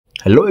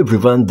Hello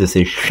everyone, this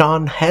is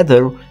Shan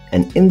Heather,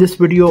 and in this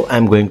video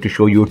I'm going to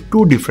show you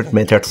two different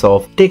methods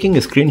of taking a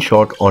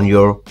screenshot on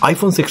your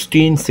iPhone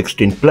 16,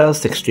 16 Plus,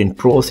 16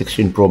 Pro,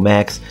 16 Pro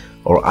Max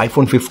or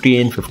iPhone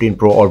 15, 15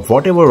 Pro or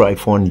whatever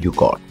iPhone you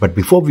got. But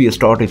before we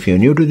start, if you're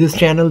new to this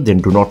channel, then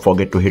do not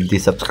forget to hit the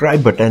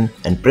subscribe button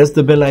and press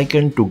the bell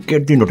icon to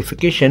get the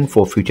notification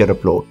for future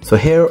upload. So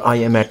here I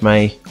am at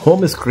my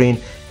home screen.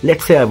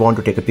 Let's say I want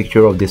to take a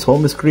picture of this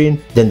home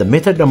screen. Then the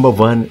method number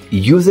one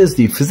uses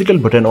the physical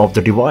button of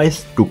the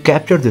device to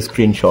capture the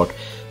screenshot.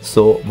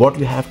 So what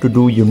you have to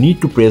do, you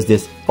need to press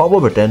this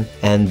power button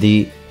and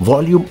the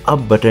volume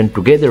up button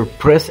together,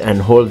 press and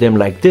hold them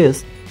like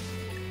this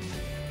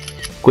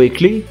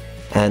quickly,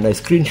 and a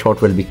screenshot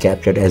will be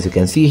captured. As you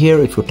can see here,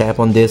 if you tap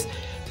on this,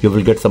 you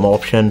will get some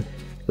option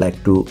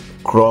like to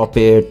crop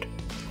it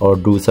or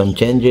do some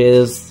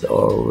changes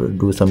or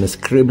do some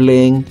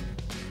scribbling.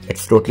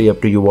 It's totally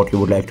up to you what you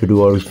would like to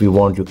do, or if you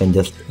want you can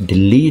just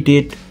delete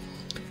it.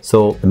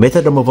 So the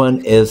method number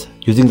one is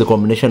using the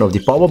combination of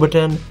the power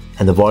button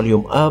and the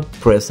volume up,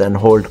 press and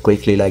hold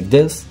quickly like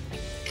this,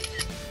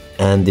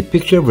 and the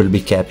picture will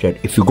be captured.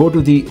 If you go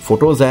to the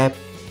Photos app,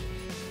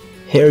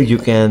 here you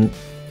can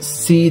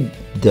see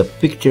the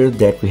picture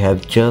that we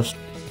have just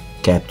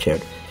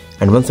captured.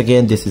 And once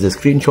again, this is a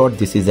screenshot,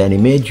 this is an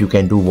image. You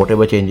can do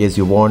whatever changes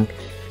you want.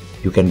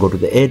 You can go to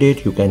the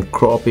edit, you can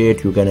crop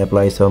it, you can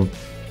apply some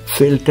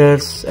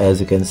filters.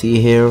 As you can see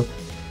here,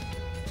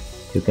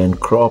 you can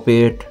crop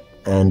it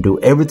and do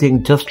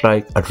everything just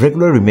like a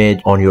regular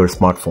image on your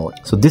smartphone.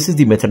 So this is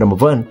the method number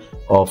one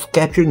of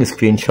capturing a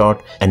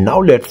screenshot. And now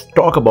let's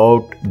talk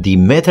about the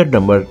method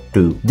number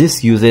two.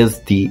 This uses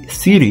the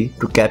Siri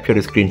to capture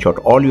a screenshot.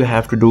 All you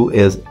have to do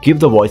is give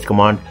the voice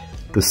command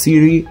to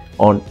Siri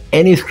on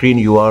any screen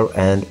you are,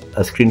 and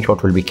a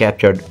screenshot will be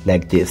captured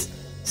like this.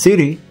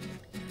 Siri,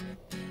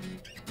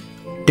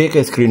 take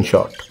a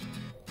screenshot.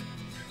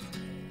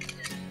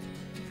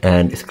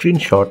 And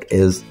screenshot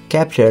is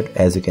captured,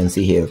 as you can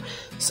see here.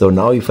 So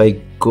now if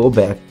I go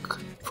back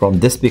from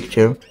this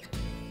picture,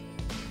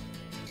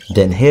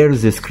 then here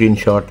is the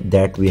screenshot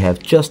that we have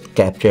just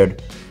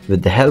captured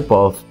with the help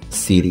of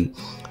Siri.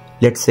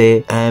 Let's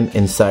say I am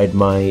inside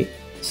my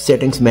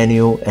settings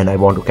menu and I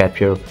want to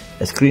capture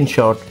a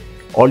screenshot.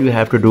 All you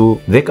have to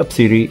do, wake up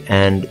Siri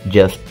and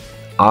just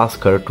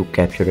ask her to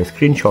capture a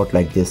screenshot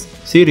like this.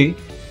 Siri,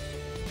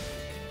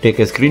 take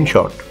a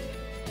screenshot.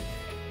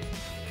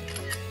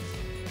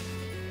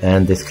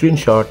 And the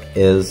screenshot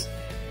is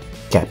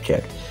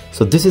captured.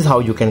 So this is how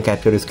you can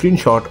capture a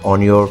screenshot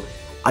on your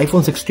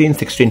iPhone 16,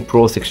 16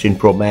 Pro, 16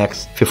 Pro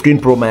Max,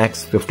 15 Pro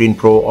Max, 15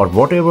 Pro or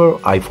whatever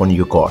iPhone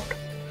you got.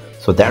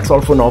 So that's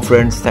all for now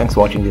friends. Thanks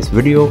for watching this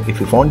video. If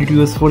you found it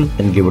useful,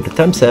 then give it a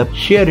thumbs up,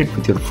 share it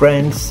with your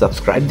friends,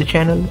 subscribe the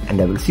channel,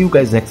 and I will see you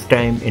guys next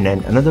time in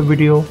another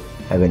video.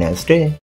 Have a nice day.